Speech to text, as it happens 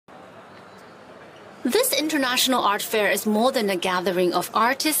This international art fair is more than a gathering of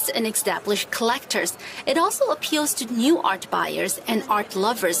artists and established collectors. It also appeals to new art buyers and art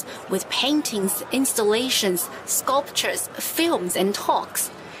lovers with paintings, installations, sculptures, films, and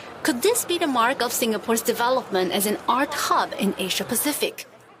talks. Could this be the mark of Singapore's development as an art hub in Asia Pacific?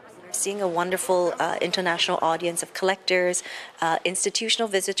 Seeing a wonderful international audience of collectors, institutional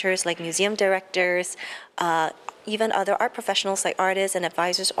visitors like museum directors, even other art professionals like artists and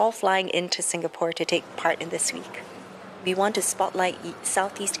advisors all flying into Singapore to take part in this week. We want to spotlight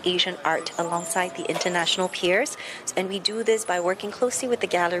Southeast Asian art alongside the international peers, and we do this by working closely with the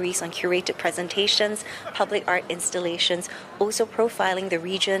galleries on curated presentations, public art installations, also profiling the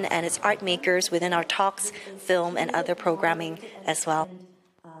region and its art makers within our talks, film, and other programming as well.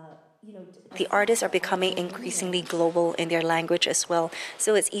 The artists are becoming increasingly global in their language as well,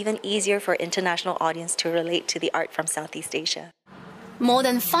 so it's even easier for international audience to relate to the art from Southeast Asia. More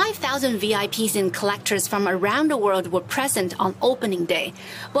than 5,000 VIPs and collectors from around the world were present on opening day.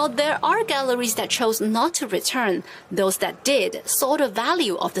 While there are galleries that chose not to return, those that did saw the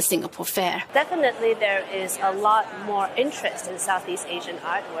value of the Singapore Fair. Definitely there is a lot more interest in Southeast Asian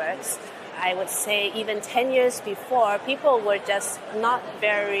artworks. I would say even 10 years before, people were just not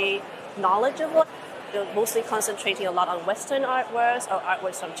very knowledgeable. They're mostly concentrating a lot on Western artworks or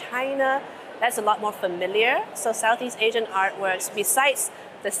artworks from China. That's a lot more familiar. So Southeast Asian artworks, besides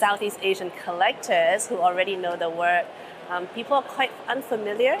the Southeast Asian collectors who already know the work, people are quite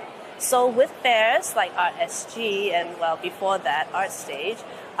unfamiliar. So with fairs like ArtSG and, well, before that, ArtStage,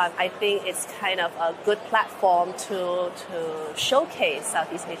 I think it's kind of a good platform to showcase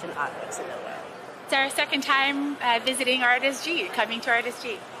Southeast Asian artworks in the world. It's our second time visiting ArtSG, coming to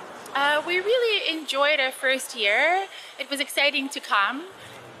ArtSG. We really enjoyed our first year. It was exciting to come.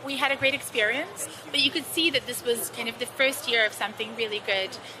 We had a great experience, but you could see that this was kind of the first year of something really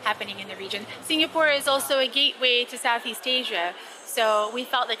good happening in the region. Singapore is also a gateway to Southeast Asia, so we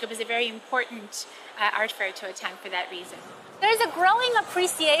felt like it was a very important art fair to attend for that reason. There's a growing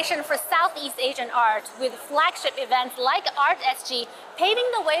appreciation for Southeast Asian art, with flagship events like ArtSG paving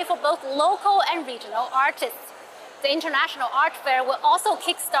the way for both local and regional artists. The International Art Fair will also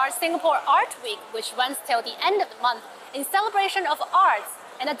kickstart Singapore Art Week, which runs till the end of the month, in celebration of arts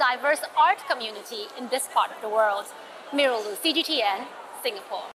and a diverse art community in this part of the world. Miro Lu, CGTN, Singapore.